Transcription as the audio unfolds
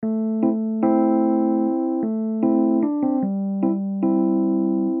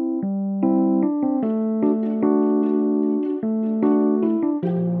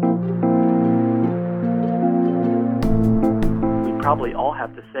probably all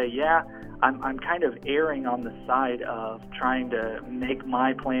have to say, yeah, I'm kind of erring on the side of trying to make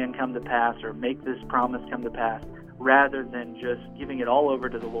my plan come to pass or make this promise come to pass, rather than just giving it all over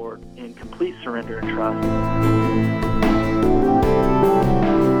to the Lord in complete surrender and trust.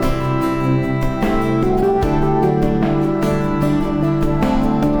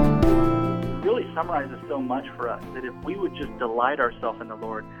 Summarizes so much for us that if we would just delight ourselves in the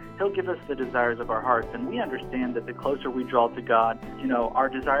Lord, He'll give us the desires of our hearts. And we understand that the closer we draw to God, our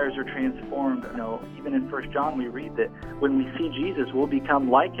desires are transformed. Even in 1 John we read that when we see Jesus, we'll become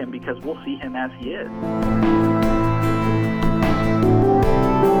like Him because we'll see Him as He is.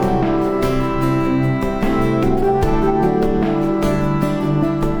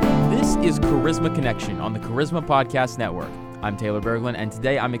 This is Charisma Connection on the Charisma Podcast Network. I'm Taylor Berglund, and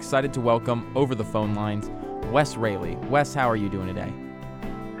today I'm excited to welcome over the phone lines Wes Raley. Wes, how are you doing today?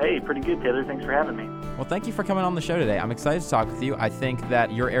 Hey, pretty good, Taylor. Thanks for having me. Well, thank you for coming on the show today. I'm excited to talk with you. I think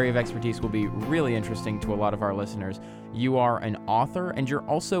that your area of expertise will be really interesting to a lot of our listeners. You are an author, and you're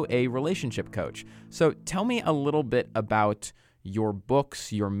also a relationship coach. So tell me a little bit about your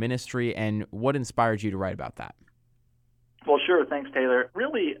books, your ministry, and what inspired you to write about that. Well, sure. Thanks, Taylor.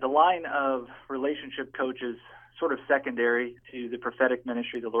 Really, the line of relationship coaches sort of secondary to the prophetic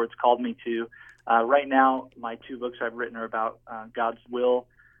ministry the Lord's called me to. Right now, my two books I've written are about God's will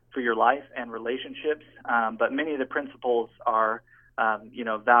for your life and relationships, but many of the principles are,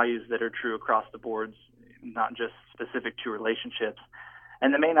 values that are true across the boards, not just specific to relationships.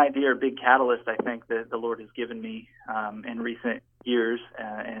 And the main idea or big catalyst, I think, that the Lord has given me in recent years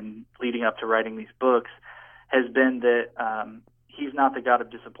and leading up to writing these books has been that He's not the God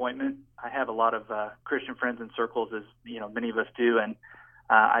of disappointment. I have a lot of Christian friends in circles, as many of us do, and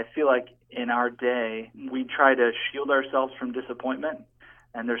I feel like in our day we try to shield ourselves from disappointment,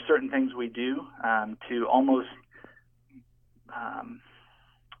 and there's certain things we do to almost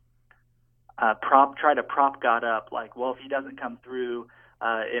try to prop God up. Like, well, if He doesn't come through,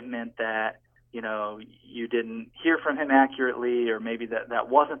 it meant that you didn't hear from Him accurately, or maybe that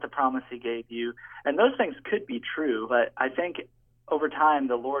wasn't the promise He gave you. And those things could be true, but I think over time,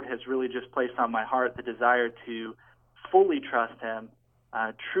 the Lord has really just placed on my heart the desire to fully trust Him,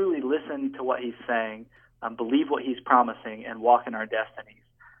 truly listen to what He's saying, believe what He's promising, and walk in our destinies.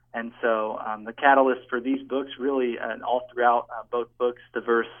 And so the catalyst for these books really, all throughout both books, the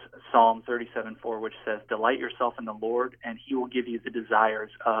verse Psalm 37:4, which says, "Delight yourself in the Lord, and He will give you the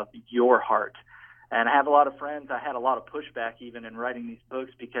desires of your heart." And I have a lot of friends. I had a lot of pushback even in writing these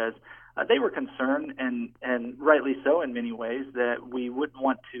books because they were concerned, and rightly so in many ways, that we wouldn't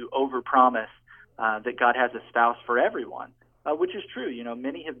want to overpromise that God has a spouse for everyone, which is true.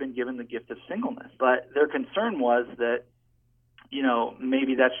 Many have been given the gift of singleness, but their concern was that,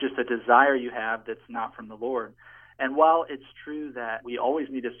 maybe that's just a desire you have that's not from the Lord. And while it's true that we always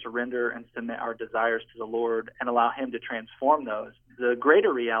need to surrender and submit our desires to the Lord and allow Him to transform those, the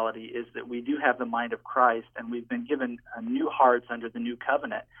greater reality is that we do have the mind of Christ, and we've been given new hearts under the new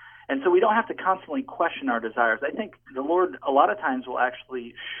covenant. And so we don't have to constantly question our desires. I think the Lord a lot of times will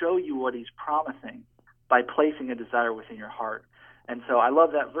actually show you what He's promising by placing a desire within your heart. And so I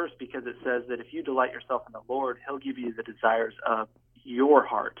love that verse because it says that if you delight yourself in the Lord, He'll give you the desires of your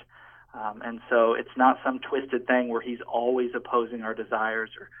heart. And so it's not some twisted thing where He's always opposing our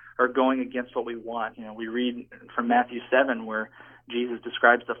desires or going against what we want. We read from Matthew 7 where Jesus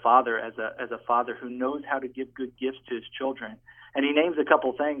describes the Father as a Father who knows how to give good gifts to His children. And He names a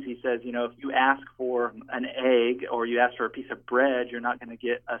couple things. He says, if you ask for an egg or you ask for a piece of bread, you're not going to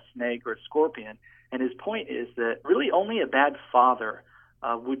get a snake or a scorpion. And His point is that really only a bad father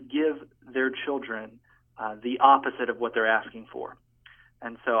would give their children the opposite of what they're asking for.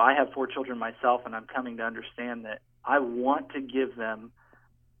 And so I have 4 children myself, and I'm coming to understand that I want to give them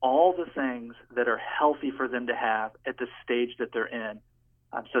all the things that are healthy for them to have at the stage that they're in.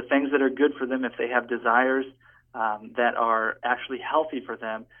 So things that are good for them if they have desires that are actually healthy for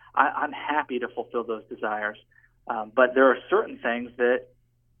them, I'm happy to fulfill those desires. But there are certain things that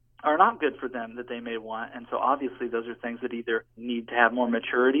are not good for them that they may want. And so obviously those are things that either need to have more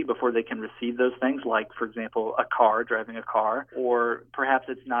maturity before they can receive those things, like, for example, driving a car, or perhaps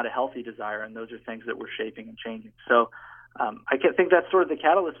it's not a healthy desire, and those are things that we're shaping and changing. So I think that's sort of the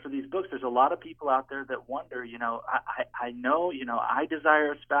catalyst for these books. There's a lot of people out there that wonder, I know, I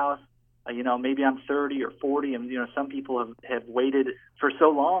desire a spouse. Maybe I'm 30 or 40, and, some people have waited for so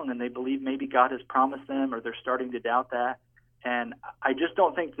long, and they believe maybe God has promised them, or they're starting to doubt that. And I just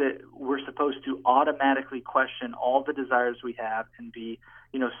don't think that we're supposed to automatically question all the desires we have and be,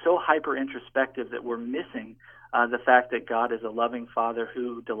 so hyper introspective that we're missing the fact that God is a loving Father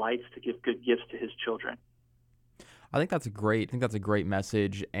who delights to give good gifts to His children. I think that's a great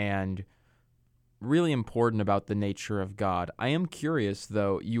message and really important about the nature of God. I am curious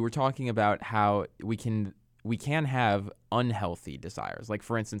though, you were talking about how we can have unhealthy desires. Like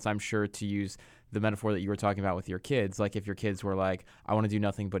for instance, I'm sure to use the metaphor that you were talking about with your kids, like if your kids were like, I want to do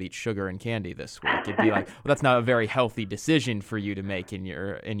nothing but eat sugar and candy this week, it'd be like, well, that's not a very healthy decision for you to make in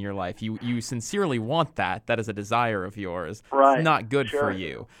your life. You sincerely want that. That is a desire of yours. Right. It's not good Sure. for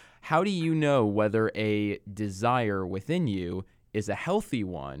you. How do you know whether a desire within you is a healthy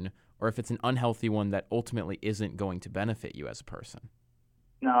one or if it's an unhealthy one that ultimately isn't going to benefit you as a person?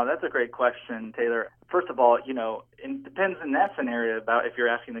 No, that's a great question, Taylor. First of all, it depends in that scenario about if you're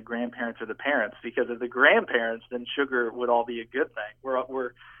asking the grandparents or the parents, because if the grandparents, then sugar would all be a good thing.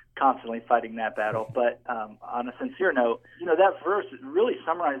 We're constantly fighting that battle. But on a sincere note, that verse really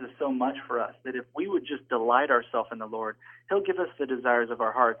summarizes so much for us, that if we would just delight ourselves in the Lord, He'll give us the desires of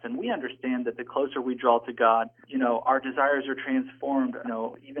our hearts. And we understand that the closer we draw to God, our desires are transformed.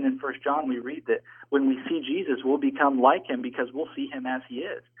 Even in 1 John, we read that when we see Jesus, we'll become like Him because we'll see Him as He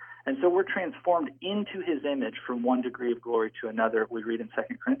is. And so we're transformed into His image from one degree of glory to another, we read in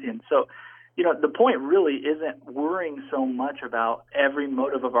 2 Corinthians. So, the point really isn't worrying so much about every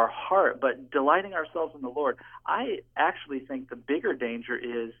motive of our heart, but delighting ourselves in the Lord. I actually think the bigger danger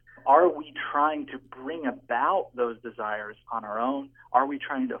is, are we trying to bring about those desires on our own? Are we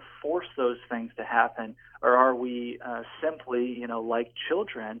trying to force those things to happen? Or are we simply, like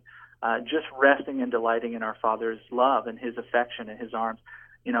children, just resting and delighting in our Father's love and His affection and His arms?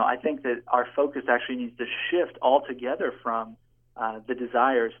 I think that our focus actually needs to shift altogether from the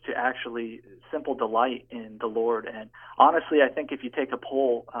desires to actually simple delight in the Lord. And honestly, I think if you take a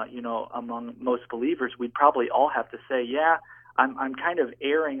poll, among most believers, we'd probably all have to say, yeah, I'm kind of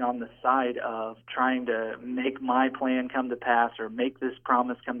erring on the side of trying to make my plan come to pass or make this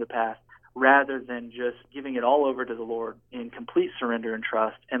promise come to pass, rather than just giving it all over to the Lord in complete surrender and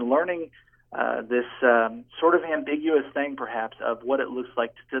trust, and learning this sort of ambiguous thing, perhaps, of what it looks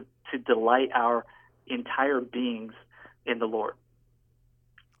like to delight our entire beings in the Lord.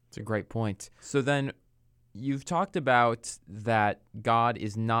 It's a great point. So then you've talked about that God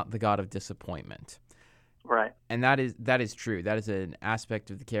is not the God of disappointment. Right. And that is true. That is an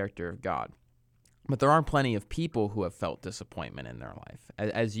aspect of the character of God. But there are plenty of people who have felt disappointment in their life.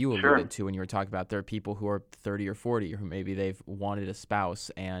 As you alluded to when you were talking about, there are people who are 30 or 40 who maybe they've wanted a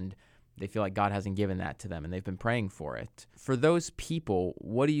spouse and they feel like God hasn't given that to them and they've been praying for it. For those people,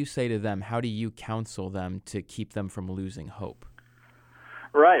 what do you say to them? How do you counsel them to keep them from losing hope?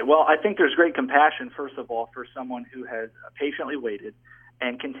 Right. Well, I think there's great compassion, first of all, for someone who has patiently waited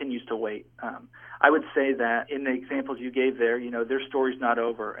and continues to wait. I would say that in the examples you gave there, their story's not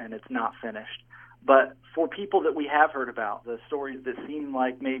over and it's not finished. But for people that we have heard about, the stories that seem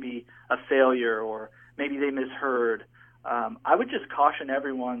like maybe a failure or maybe they misheard, I would just caution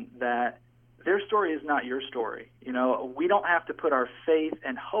everyone that their story is not your story. We don't have to put our faith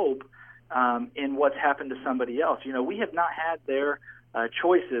and hope in what's happened to somebody else. We have not had their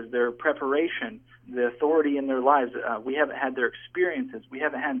choices, their preparation, the authority in their lives. We haven't had their experiences. We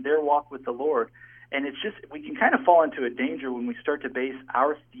haven't had their walk with the Lord. And it's just, we can kind of fall into a danger when we start to base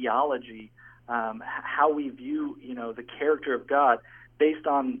our theology, how we view, the character of God based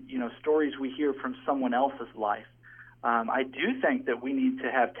on, stories we hear from someone else's life. I do think that we need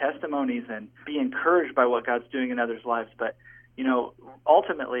to have testimonies and be encouraged by what God's doing in others' lives. But,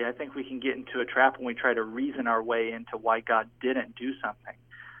 ultimately, I think we can get into a trap when we try to reason our way into why God didn't do something.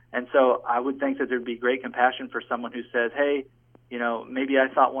 And so I would think that there'd be great compassion for someone who says, hey, maybe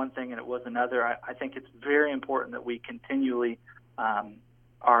I thought one thing and it was another. I think it's very important that we continually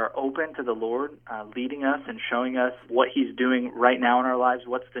are open to the Lord leading us and showing us what He's doing right now in our lives.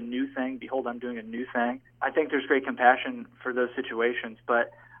 What's the new thing? Behold, I'm doing a new thing. I think there's great compassion for those situations.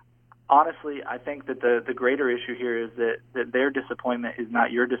 But honestly, I think that the greater issue here is that their disappointment is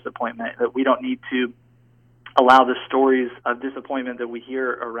not your disappointment, that we don't need to allow the stories of disappointment that we hear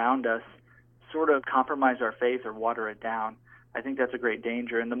around us sort of compromise our faith or water it down. I think that's a great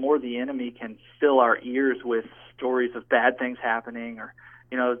danger. And the more the enemy can fill our ears with stories of bad things happening or,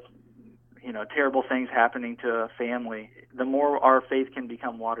 terrible things happening to a family, the more our faith can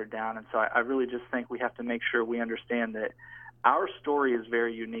become watered down. And so I really just think we have to make sure we understand that our story is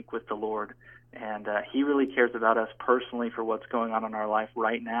very unique with the Lord, and He really cares about us personally for what's going on in our life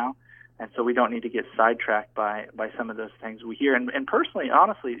right now. And so we don't need to get sidetracked by some of those things we hear. And personally,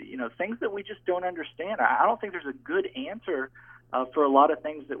 honestly, things that we just don't understand. I don't think there's a good answer for a lot of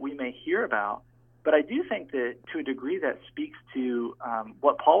things that we may hear about. But I do think that to a degree that speaks to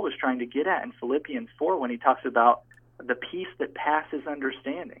what Paul was trying to get at in Philippians 4 when he talks about the peace that passes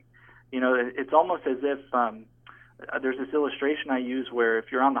understanding. It's almost as if There's this illustration I use where if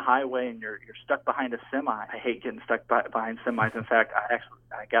you're on the highway and you're stuck behind a semi, I hate getting stuck behind semis. In fact,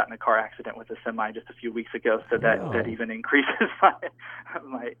 I got in a car accident with a semi just a few weeks ago, so that even increases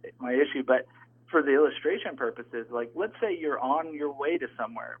my issue. But for the illustration purposes, like let's say you're on your way to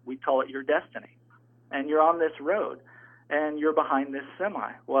somewhere, we call it your destiny, and you're on this road, and you're behind this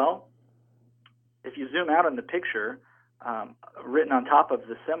semi. Well, if you zoom out in the picture, written on top of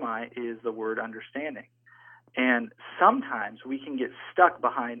the semi is the word understanding. And sometimes we can get stuck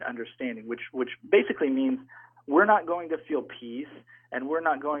behind understanding, which basically means we're not going to feel peace and we're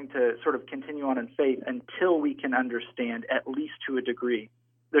not going to sort of continue on in faith until we can understand, at least to a degree.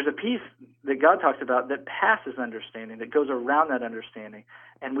 There's a peace that God talks about that passes understanding, that goes around that understanding.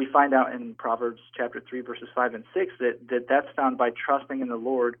 And we find out in Proverbs chapter 3, verses 5 and 6, that's found by trusting in the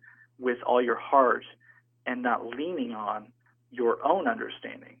Lord with all your heart and not leaning on your own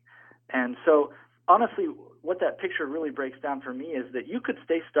understanding. And so, honestly, what that picture really breaks down for me is that you could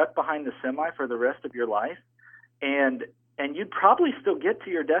stay stuck behind the semi for the rest of your life, and you'd probably still get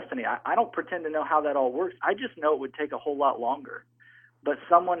to your destiny. I don't pretend to know how that all works. I just know it would take a whole lot longer. But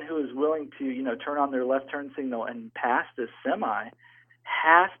someone who is willing to, turn on their left turn signal and pass this semi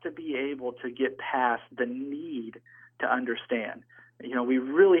has to be able to get past the need to understand. We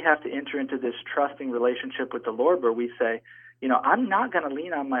really have to enter into this trusting relationship with the Lord where we say, I'm not going to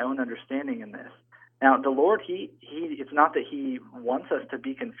lean on my own understanding in this. Now, the Lord, it's not that he wants us to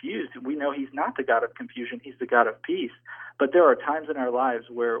be confused. We know he's not the God of confusion. He's the God of peace. But there are times in our lives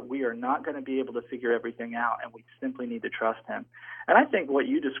where we are not going to be able to figure everything out, and we simply need to trust him. And I think what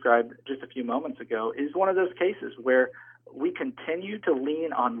you described just a few moments ago is one of those cases where we continue to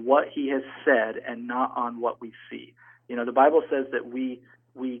lean on what he has said and not on what we see. The Bible says that we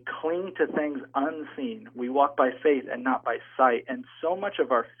cling to things unseen. We walk by faith and not by sight. And so much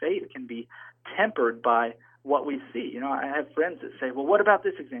of our faith can be tempered by what we see. I have friends that say, well, what about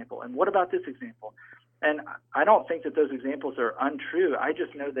this example? And what about this example? And I don't think that those examples are untrue. I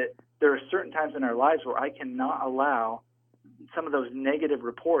just know that there are certain times in our lives where I cannot allow some of those negative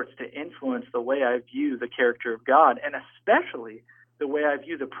reports to influence the way I view the character of God, and especially the way I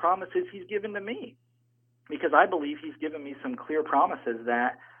view the promises he's given to me. Because I believe he's given me some clear promises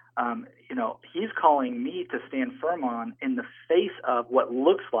that, he's calling me to stand firm on in the face of what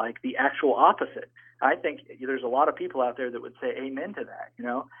looks like the actual opposite. I think there's a lot of people out there that would say amen to that,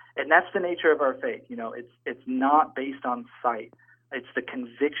 and that's the nature of our faith. It's not based on sight. It's the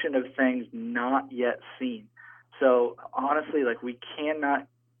conviction of things not yet seen. So honestly, we cannot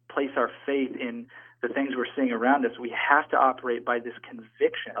place our faith in the things we're seeing around us. We have to operate by this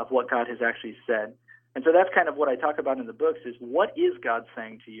conviction of what God has actually said. And so that's kind of what I talk about in the books is what is God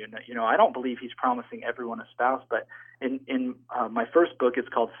saying to you? And, I don't believe he's promising everyone a spouse, but in my first book, it's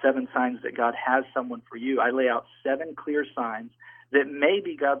called 7 Signs That God Has Someone for You. I lay out 7 clear signs that may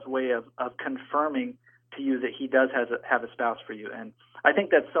be God's way of confirming to you that he does have a spouse for you. And I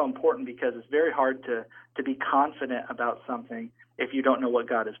think that's so important because it's very hard to be confident about something if you don't know what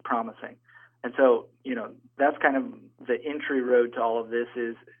God is promising. And so, that's kind of the entry road to all of this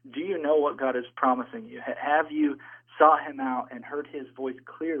is, do you know what God is promising you? Have you sought him out and heard his voice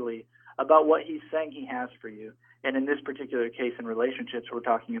clearly about what he's saying he has for you? And in this particular case in relationships, we're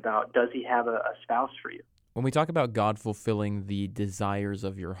talking about, does he have a spouse for you? When we talk about God fulfilling the desires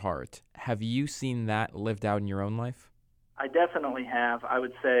of your heart, have you seen that lived out in your own life? I definitely have. I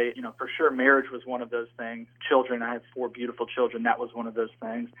would say, for sure marriage was one of those things. Children, I have 4 beautiful children. That was one of those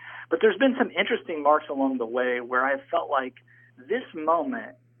things. But there's been some interesting marks along the way where I felt like this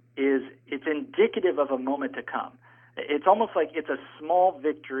moment it's indicative of a moment to come. It's almost like it's a small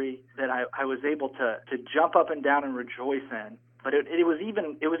victory that I was able to jump up and down and rejoice in. But it was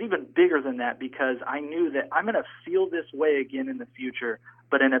even bigger than that because I knew that I'm going to feel this way again in the future,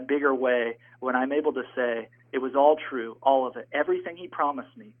 but in a bigger way when I'm able to say it was all true, all of it. Everything he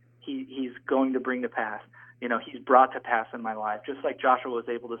promised me, he's going to bring to pass. He's brought to pass in my life. Just like Joshua was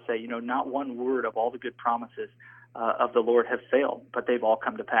able to say, not one word of all the good promises of the Lord have failed, but they've all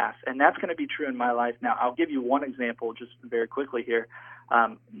come to pass. And that's going to be true in my life. Now, I'll give you one example just very quickly here.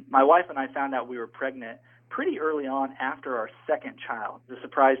 My wife and I found out we were pregnant pretty early on after our second child. It was a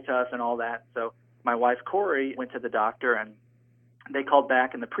surprise to us and all that. So my wife, Corey, went to the doctor and they called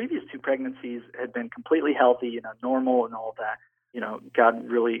back, and the previous 2 pregnancies had been completely healthy, normal and all that. God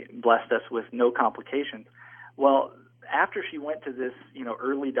really blessed us with no complications. Well, after she went to this,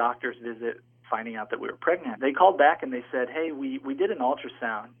 early doctor's visit, finding out that we were pregnant, they called back and they said, hey, we did an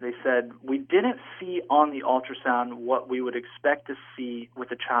ultrasound. They said, we didn't see on the ultrasound what we would expect to see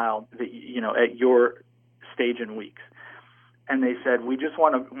with a child that, at your stage in weeks. and they said, we just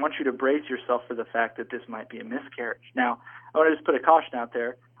want you to brace yourself for the fact that this might be a miscarriage. Now, I want to just put a caution out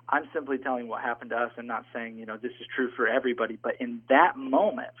there. I'm simply telling what happened to us and not saying, this is true for everybody. But in that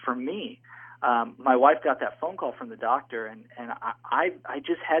moment, for me, my wife got that phone call from the doctor, and I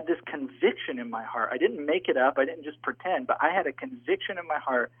just had this conviction in my heart. I didn't make it up. I didn't just pretend, but I had a conviction in my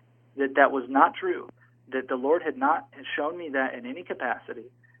heart that was not true, that the Lord had not shown me that in any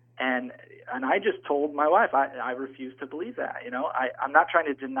capacity. And I just told my wife, I refuse to believe that. I'm not trying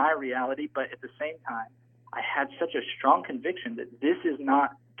to deny reality, but at the same time, I had such a strong conviction that this is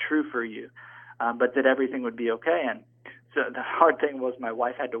not true for you, but that everything would be okay. And so the hard thing was my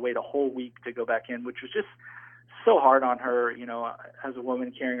wife had to wait a whole week to go back in, which was just so hard on her, as a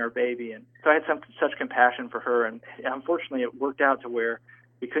woman carrying her baby. And so I had such compassion for her. And unfortunately, it worked out to where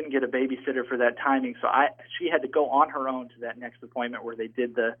we couldn't get a babysitter for that timing. So she had to go on her own to that next appointment where they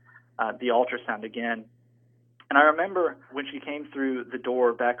did the ultrasound again. And I remember when she came through the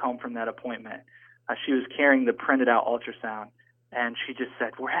door back home from that appointment, she was carrying the printed out ultrasound. And she just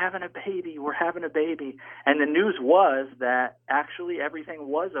said, we're having a baby. And the news was that actually everything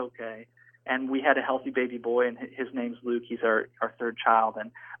was okay. And we had a healthy baby boy, and his name's Luke. He's our third child.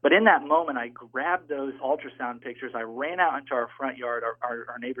 But in that moment, I grabbed those ultrasound pictures. I ran out into our front yard.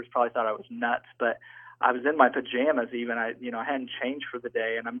 Our neighbors probably thought I was nuts, but I was in my pajamas even. I hadn't changed for the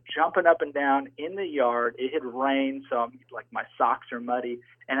day. And I'm jumping up and down in the yard. It had rained, so my socks are muddy.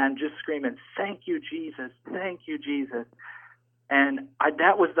 And I'm just screaming, thank you, Jesus. Thank you, Jesus. And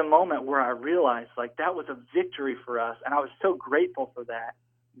that was the moment where I realized, that was a victory for us, and I was so grateful for that.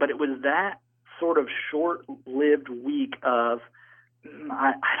 But it was that sort of short-lived week of,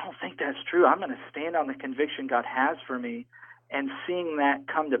 I don't think that's true. I'm going to stand on the conviction God has for me, and seeing that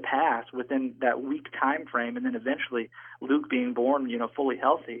come to pass within that week time frame, and then eventually Luke being born, fully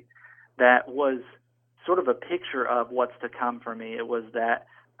healthy, that was sort of a picture of what's to come for me. It was that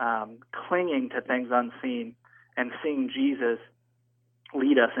clinging to things unseen and seeing Jesus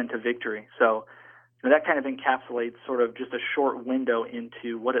lead us into victory. So that kind of encapsulates sort of just a short window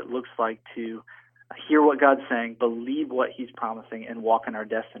into what it looks like to hear what God's saying, believe what he's promising, and walk in our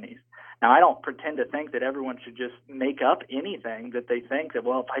destinies. Now, I don't pretend to think that everyone should just make up anything that they think that,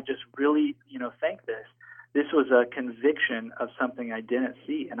 well, if I just really, think this. This was a conviction of something I didn't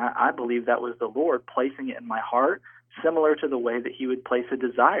see, and I believe that was the Lord placing it in my heart, similar to the way that he would place a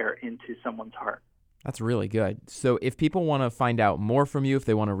desire into someone's heart. That's really good. So if people want to find out more from you, if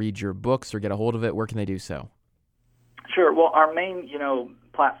they want to read your books or get a hold of it, where can they do so? Sure. Well, our main,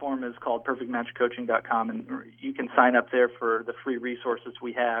 platform is called perfectmatchcoaching.com, and you can sign up there for the free resources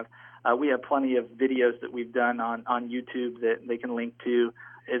we have. We have plenty of videos that we've done on YouTube that they can link to.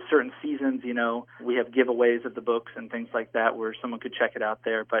 At certain seasons, we have giveaways of the books and things like that where someone could check it out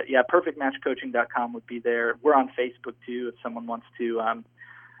there. But yeah, perfectmatchcoaching.com would be there. We're on Facebook too if someone wants to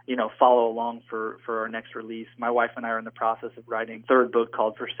follow along for our next release. My wife and I are in the process of writing a third book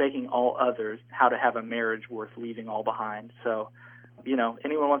called Forsaking All Others, How to Have a Marriage Worth Leaving All Behind. So,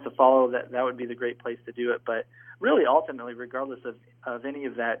 anyone wants to follow that would be the great place to do it. But really, ultimately, regardless of any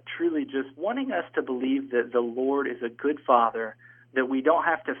of that, truly just wanting us to believe that the Lord is a good Father, that we don't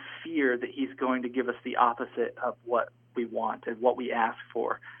have to fear that he's going to give us the opposite of what we want and what we ask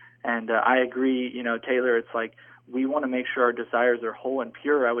for. And I agree, Taylor, it's like, we want to make sure our desires are whole and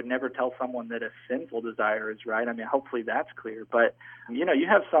pure. I would never tell someone that a sinful desire is right. I mean, hopefully that's clear. But, you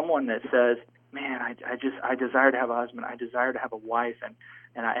have someone that says, man, I desire to have a husband. I desire to have a wife.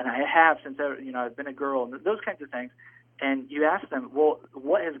 And I have since, I've been a girl, and those kinds of things. And you ask them, well,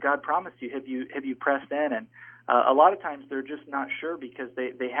 what has God promised you? Have you pressed in? And a lot of times they're just not sure because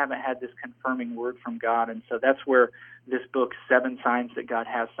they haven't had this confirming word from God. And so that's where this book, 7 Signs That God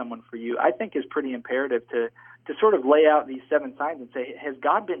Has Someone for You, I think is pretty imperative to sort of lay out these 7 signs and say, has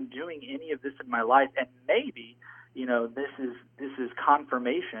God been doing any of this in my life? And maybe, this is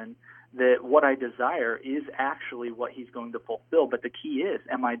confirmation that what I desire is actually what he's going to fulfill. But the key is,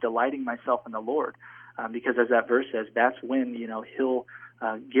 am I delighting myself in the Lord? Because as that verse says, that's when, he'll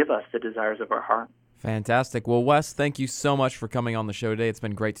give us the desires of our heart. Fantastic. Well, Wes, thank you so much for coming on the show today. It's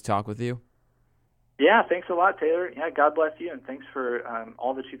been great to talk with you. Yeah, thanks a lot, Taylor. Yeah, God bless you, and thanks for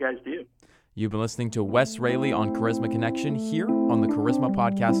all that you guys do. You've been listening to Wes Raley on Charisma Connection here on the Charisma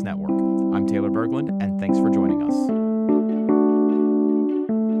Podcast Network. I'm Taylor Berglund, and thanks for joining us.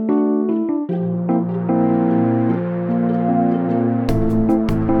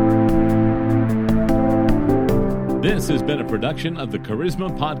 This has been a production of the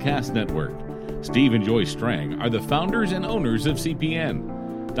Charisma Podcast Network. Steve and Joy Strang are the founders and owners of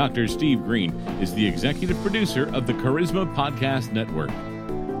CPN. Dr. Steve Green is the executive producer of the Charisma Podcast Network.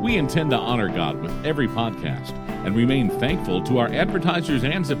 We intend to honor God with every podcast and remain thankful to our advertisers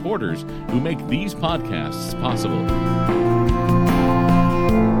and supporters who make these podcasts possible.